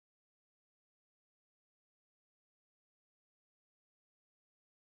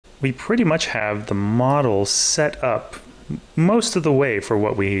we pretty much have the model set up most of the way for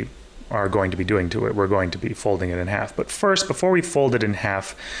what we are going to be doing to it. We're going to be folding it in half. But first, before we fold it in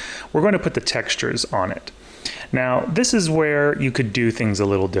half, we're going to put the textures on it. Now, this is where you could do things a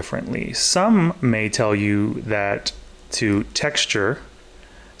little differently. Some may tell you that to texture,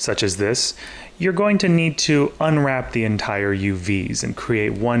 such as this, you're going to need to unwrap the entire UVs and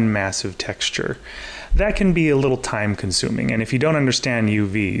create one massive texture. That can be a little time consuming, and if you don't understand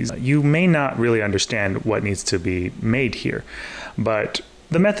UVs, you may not really understand what needs to be made here. But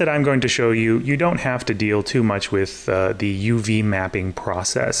the method I'm going to show you, you don't have to deal too much with the UV mapping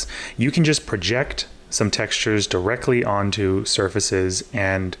process. You can just project some textures directly onto surfaces,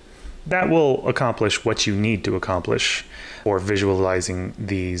 and that will accomplish what you need to accomplish for visualizing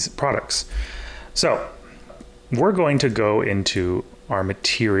these products. So we're going to go into our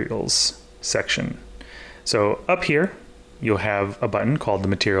materials section. So up here, you'll have a button called the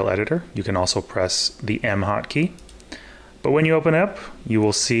Material Editor. You can also press the M hotkey. But when you open up, you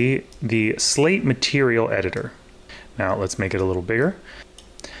will see the Slate Material Editor. Now let's make it a little bigger.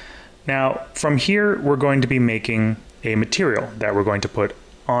 Now from here, we're going to be making a material that we're going to put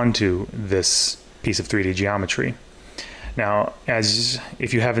onto this piece of 3D geometry. Now,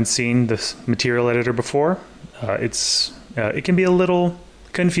 if you haven't seen this Material Editor before, it can be a little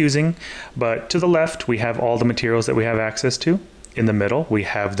confusing, but to the left we have all the materials that we have access to. In the middle we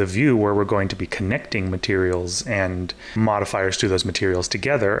have the view where we're going to be connecting materials and modifiers to those materials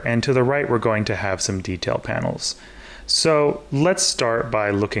together, and to the right we're going to have some detail panels. So let's start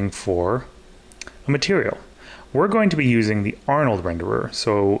by looking for a material. We're going to be using the Arnold renderer.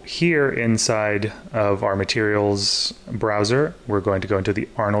 So here inside of our materials browser, we're going to go into the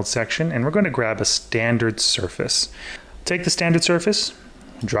Arnold section and we're going to grab a standard surface. Take the standard surface,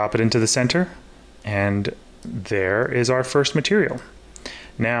 drop it into the center, and there is our first material.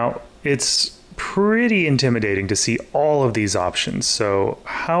 Now, it's pretty intimidating to see all of these options. So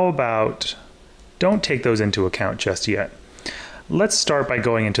how about don't take those into account just yet. Let's start by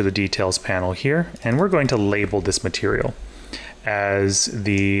going into the details panel here, and we're going to label this material as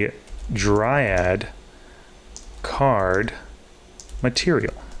the Dryad card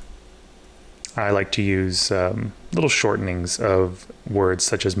material. I like to use little shortenings of words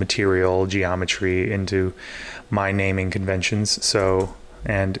such as material, geometry into my naming conventions, so,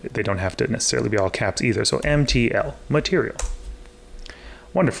 and they don't have to necessarily be all caps either. So MTL, material.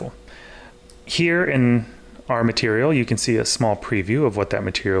 Wonderful. Here in our material, you can see a small preview of what that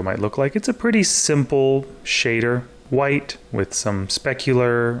material might look like. It's a pretty simple shader, white with some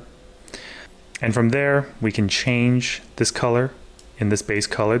specular, and from there we can change this color in this base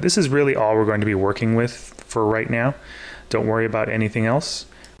color. This is really all we're going to be working with for right now. Don't worry about anything else.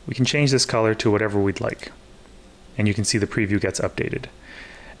 We can change this color to whatever we'd like, and you can see the preview gets updated.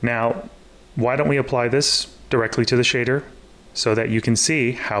 Now, why don't we apply this directly to the shader so that you can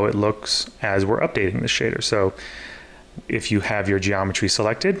see how it looks as we're updating the shader. So if you have your geometry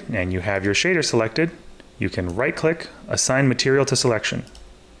selected and you have your shader selected, you can right click, assign material to selection.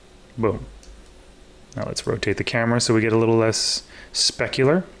 Boom. Now let's rotate the camera so we get a little less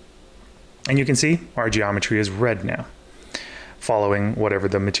specular. And you can see our geometry is red now, following whatever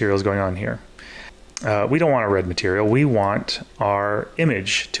the material is going on here. We don't want a red material. We want our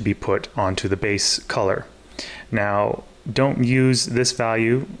image to be put onto the base color. Now, don't use this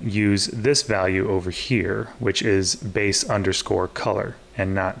value, use this value over here, which is base underscore color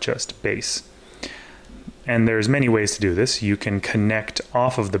and not just base. And there's many ways to do this. You can connect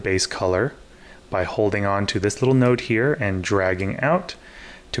off of the base color by holding on to this little node here and dragging out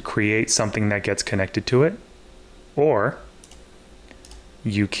to create something that gets connected to it. Or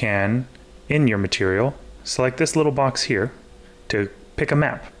you can, in your material, select this little box here to pick a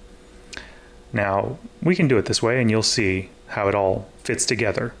map. Now, we can do it this way and you'll see how it all fits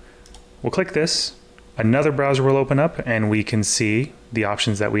together. We'll click this, another browser will open up and we can see the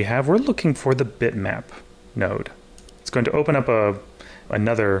options that we have. We're looking for the bitmap node. It's going to open up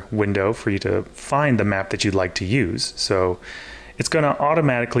another window for you to find the map that you'd like to use. So it's going to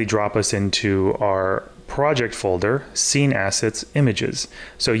automatically drop us into our project folder, Scene Assets, Images.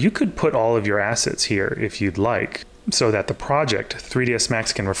 So you could put all of your assets here if you'd like, so that the project 3ds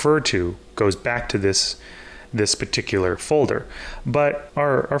Max can refer to goes back to this particular folder. But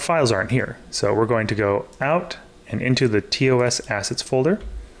our files aren't here. So we're going to go out and into the TOS Assets folder,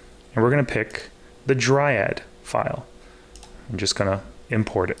 and we're going to pick the Dryad file. I'm just going to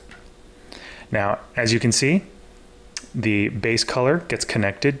import it. Now, as you can see, the base color gets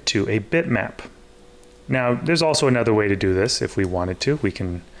connected to a bitmap. Now, there's also another way to do this if we wanted to. We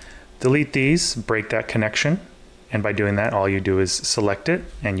can delete these, break that connection, And by doing that, all you do is select it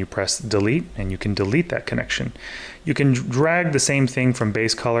and you press delete, and you can delete that connection. You can drag the same thing from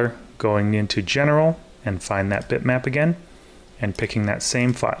base color, going into general and find that bitmap again and picking that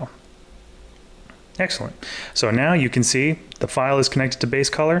same file. Excellent. So now you can see the file is connected to base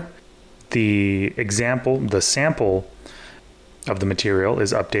color. The sample of the material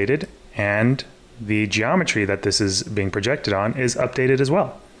is updated, and the geometry that this is being projected on is updated as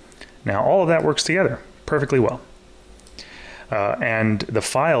well. Now all of that works together perfectly well. And the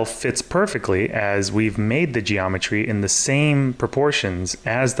file fits perfectly as we've made the geometry in the same proportions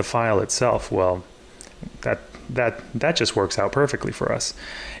as the file itself. Well, that just works out perfectly for us.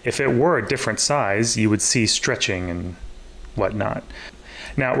 If it were a different size, you would see stretching and whatnot.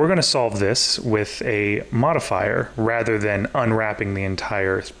 Now we're going to solve this with a modifier rather than unwrapping the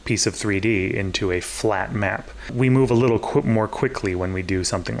entire piece of 3D into a flat map. We move a little more quickly when we do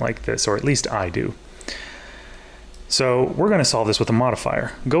something like this, or at least I do. So we're going to solve this with a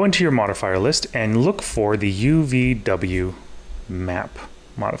modifier. Go into your modifier list and look for the UVW map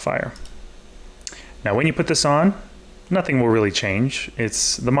modifier. Now when you put this on, nothing will really change.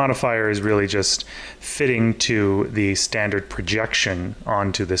 The modifier is really just fitting to the standard projection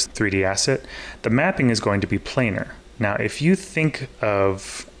onto this 3D asset. The mapping is going to be planar. Now if you think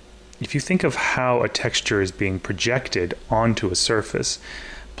of how a texture is being projected onto a surface,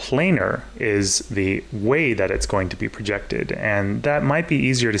 planar is the way that it's going to be projected, and that might be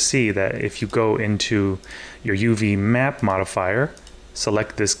easier to see that if you go into your UV map modifier,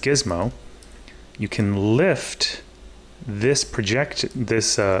 select this gizmo, you can lift this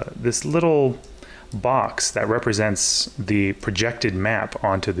this little box that represents the projected map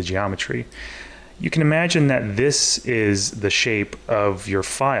onto the geometry. You can imagine that this is the shape of your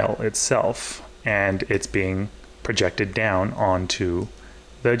file itself, and it's being projected down onto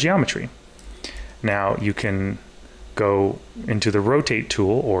the geometry. Now you can go into the rotate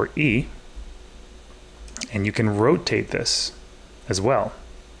tool, or E, and you can rotate this as well.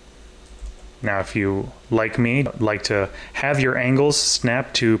 Now if you, like me, like to have your angles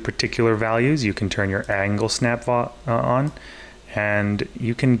snap to particular values, you can turn your angle snap on, and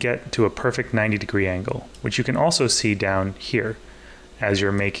you can get to a perfect 90-degree angle, which you can also see down here as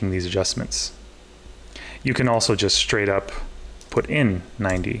you're making these adjustments. You can also just straight up put in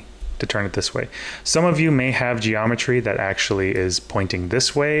 90 to turn it this way. Some of you may have geometry that actually is pointing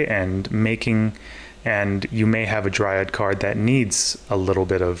this way and you may have a Dryad card that needs a little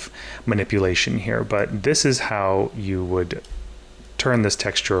bit of manipulation here, but this is how you would turn this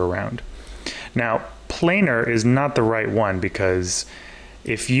texture around. Now, planar is not the right one, because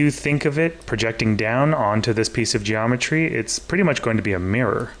if you think of it projecting down onto this piece of geometry, it's pretty much going to be a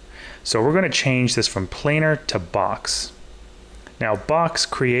mirror. So we're going to change this from planar to box. Now box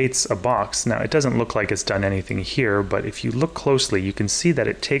creates a box. Now it doesn't look like it's done anything here, but if you look closely, you can see that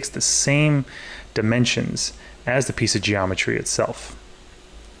it takes the same dimensions as the piece of geometry itself.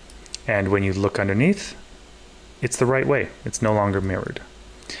 And when you look underneath, it's the right way. It's no longer mirrored.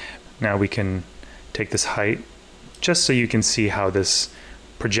 Now we can take this height, just so you can see how this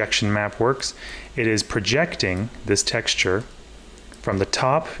projection map works. It is projecting this texture from the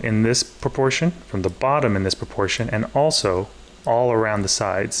top in this proportion, from the bottom in this proportion, and also all around the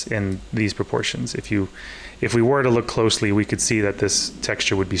sides in these proportions. If we were to look closely, we could see that this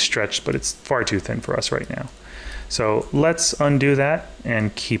texture would be stretched, but it's far too thin for us right now. So let's undo that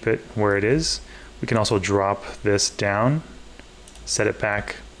and keep it where it is. We can also drop this down, set it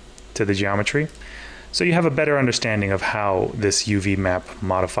back to the geometry, so you have a better understanding of how this UV map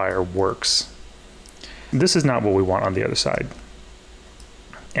modifier works. This is not what we want on the other side.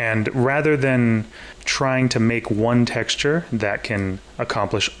 And rather than trying to make one texture that can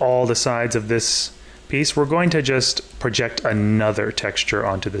accomplish all the sides of this piece, we're going to just project another texture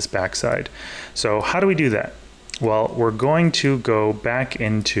onto this backside. So how do we do that? Well, we're going to go back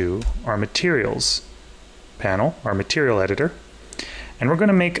into our materials panel, our material editor, and we're going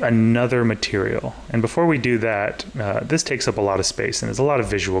to make another material. And before we do that, this takes up a lot of space and there's a lot of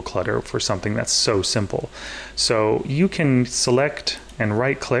visual clutter for something that's so simple. So you can select and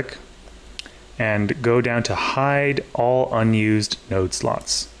right click and go down to hide all unused node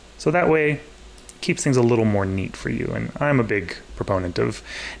slots. So that way it keeps things a little more neat for you. And I'm a big proponent of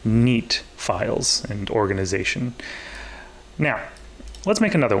neat files and organization. Now, let's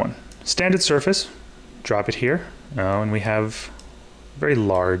make another one. Standard surface, drop it here, and we have very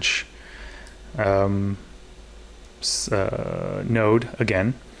large node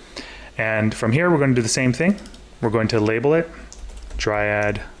again. And from here, we're going to do the same thing. We're going to label it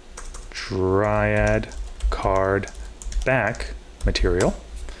Dryad card back material.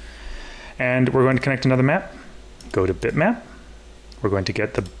 And we're going to connect another map. go to bitmap. We're going to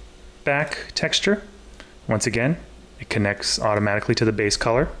get the back texture. Once again, it connects automatically to the base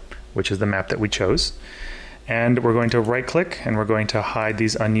color, which is the map that we chose. And we're going to right click and we're going to hide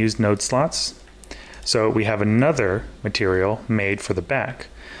these unused node slots. So we have another material made for the back.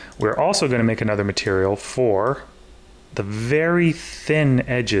 We're also going to make another material for the very thin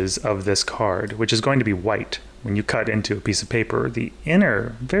edges of this card, which is going to be white. When you cut into a piece of paper, the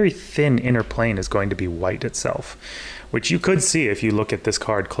inner, very thin inner plane is going to be white itself, which you could see if you look at this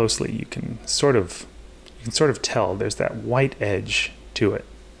card closely. You can sort of tell there's that white edge to it.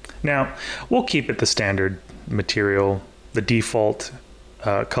 Now, we'll keep it the standard material, the default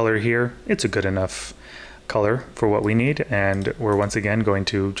color here. It's a good enough color for what we need, and we're once again going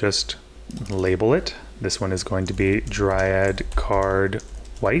to just label it. This one is going to be Dryad Card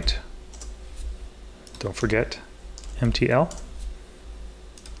White. Don't forget MTL.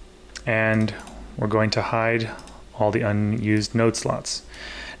 And we're going to hide all the unused node slots.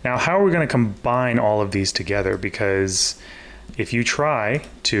 Now, how are we going to combine all of these together? Because if you try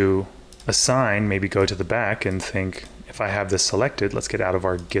to assign, maybe go to the back and think, if I have this selected, let's get out of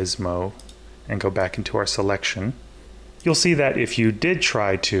our gizmo and go back into our selection. You'll see that if you did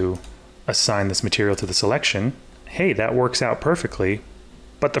try to assign this material to the selection, hey, that works out perfectly,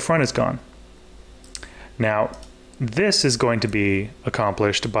 but the front is gone. Now, this is going to be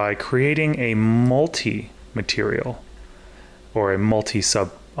accomplished by creating a multi-material or a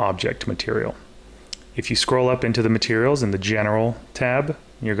multi-sub-object material. If you scroll up into the materials in the General tab,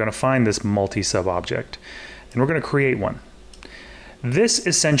 you're going to find this multi-sub-object, and we're going to create one. This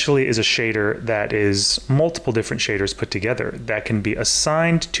essentially is a shader that is multiple different shaders put together that can be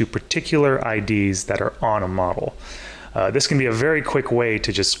assigned to particular IDs that are on a model. This can be a very quick way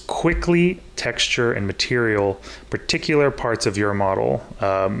to just quickly texture and material particular parts of your model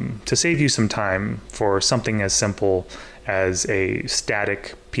to save you some time for something as simple as a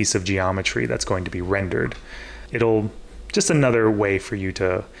static piece of geometry that's going to be rendered. It'll just another way for you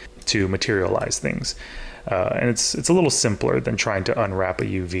to materialize things. And it's a little simpler than trying to unwrap a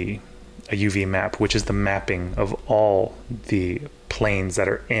UV map, which is the mapping of all the planes that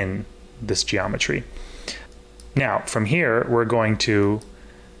are in this geometry. Now, from here, we're going to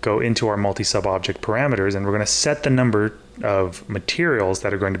go into our multi-sub-object parameters, and we're going to set the number of materials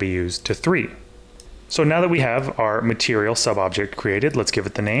that are going to be used to 3. So now that we have our material sub-object created, let's give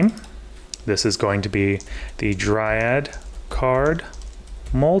it the name. This is going to be the Dryad Card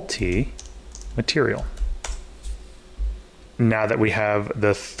Multi-Material. Now that we have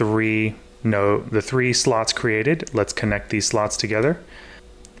the three slots created, let's connect these slots together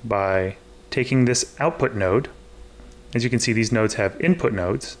by taking this output node. As you can see, these nodes have input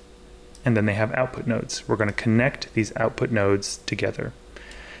nodes, and then they have output nodes. We're going to connect these output nodes together.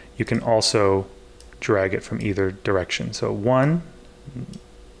 You can also drag it from either direction. So 1,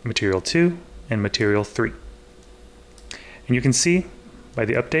 material 2, and material 3. And you can see by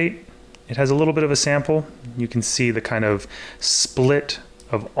the update, it has a little bit of a sample. You can see the kind of split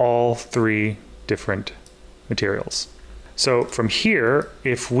of all 3 different materials. So from here,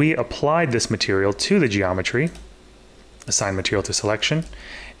 if we applied this material to the geometry, assign material to selection,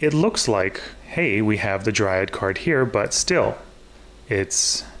 it looks like, hey, we have the Dryad card here, but still,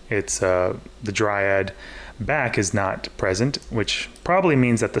 the Dryad back is not present, which probably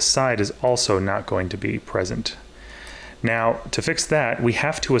means that the side is also not going to be present. Now, to fix that, we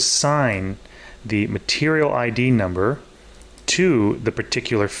have to assign the material ID number to the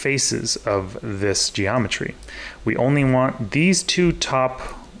particular faces of this geometry. We only want these 2 top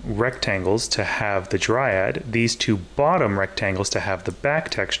rectangles to have the Dryad, these 2 bottom rectangles to have the back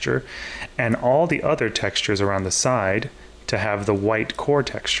texture, and all the other textures around the side to have the white core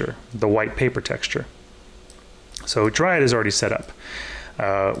texture, the white paper texture. So Dryad is already set up.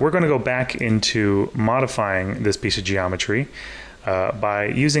 We're going to go back into modifying this piece of geometry by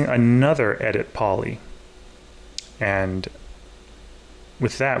using another edit poly. And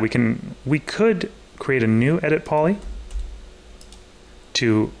with that, we could create a new edit poly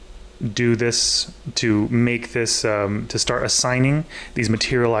to do this, to make this, to start assigning these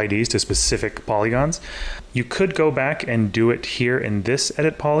material IDs to specific polygons. You could go back and do it here in this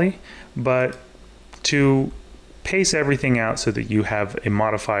edit poly, but to pace everything out so that you have a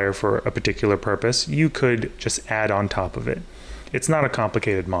modifier for a particular purpose, you could just add on top of it. It's not a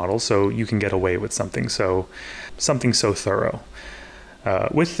complicated model, so you can get away with something so thorough.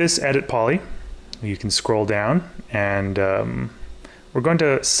 With this edit poly, you can scroll down, and we're going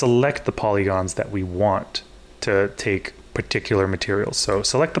to select the polygons that we want to take particular materials. So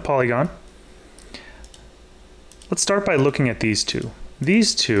select the polygon. Let's start by looking at these 2.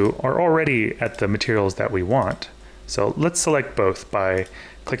 these two are already at the materials that we want. So let's select both by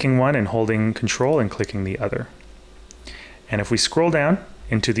clicking one and holding Control and clicking the other. And if we scroll down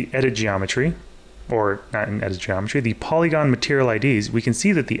into the Edit Geometry, or not in Edit Geometry, the Polygon Material IDs, we can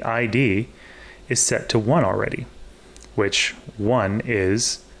see that the ID is set to 1 already, which 1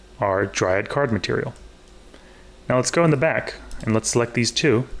 is our Dryad card material. Now let's go in the back and let's select these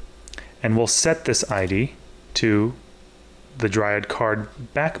two, and we'll set this ID to the Dryad card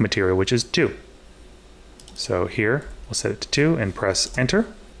back material, which is 2. So here we'll set it to 2 and press Enter,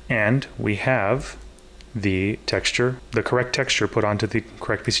 and we have the texture, the correct texture put onto the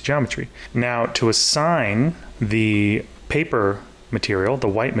correct piece of geometry. Now to assign the paper material, the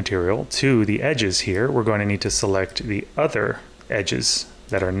white material, to the edges here, we're going to need to select the other edges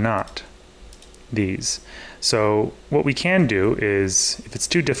that are not these. So what we can do is, if it's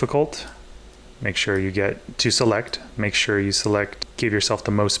too difficult, make sure you get to select, make sure you select, give yourself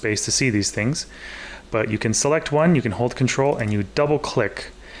the most space to see these things. But you can select one, you can hold Control, and you double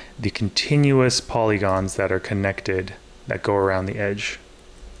click the continuous polygons that are connected that go around the edge.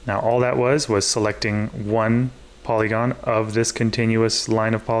 Now all that was selecting one polygon of this continuous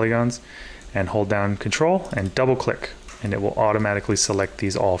line of polygons, and hold down Control and double click, and it will automatically select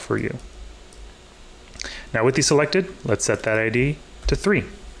these all for you. Now with these selected, let's set that ID to 3.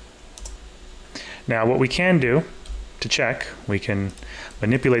 Now what we can do to check, we can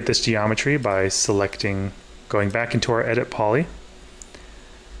manipulate this geometry by selecting, going back into our Edit Poly,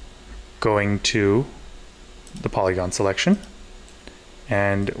 going to the polygon selection,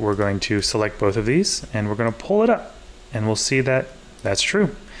 and we're going to select both of these, and we're going to pull it up, and we'll see that that's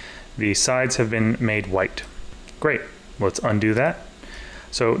true. The sides have been made white. Great. Let's undo that.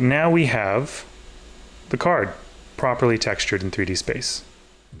 So now we have the card properly textured in 3D space.